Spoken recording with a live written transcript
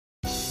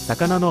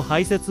魚の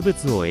排泄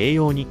物を栄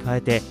養に変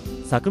えて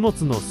作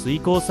物の水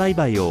耕栽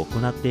培を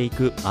行ってい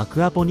くア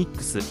クアポニッ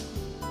クス。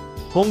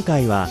今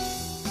回は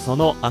そ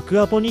のア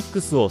クアポニッ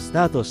クスをス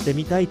タートして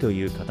みたいと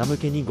いう方向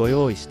けにご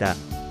用意した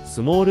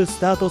スモールス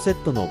タートセ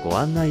ットのご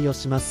案内を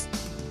します。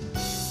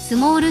ス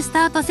モールス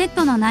タートセッ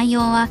トの内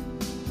容は、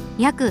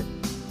約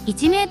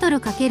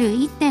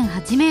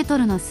 1m×1.8 メート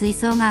ルの水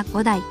槽が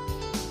5台、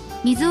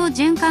水を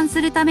循環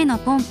するための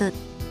ポンプ、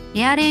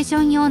エアレーショ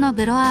ン用の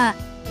ブロワ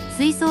ー、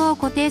水槽を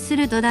固定す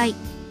る土台、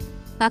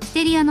バク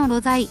テリアの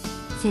炉材、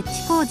設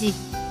置工事、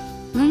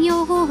運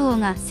用方法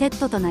がセッ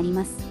トとなり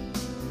ます。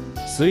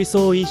水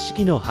槽一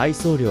式の配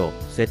送料、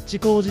設置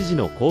工事時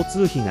の交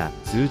通費が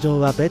通常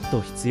は別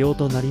途必要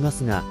となりま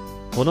すが、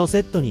このセ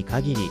ットに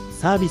限り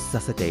サービス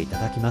させていた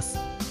だきます。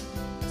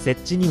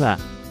設置には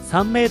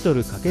3メート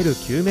ル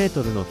 ×9 メー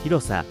トルの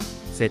広さ、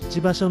設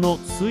置場所の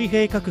水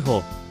平確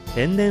保、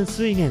天然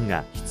水源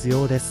が必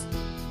要です。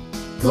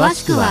詳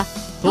しくは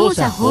当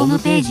社ホーム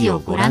ページを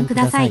ご覧く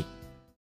ださい。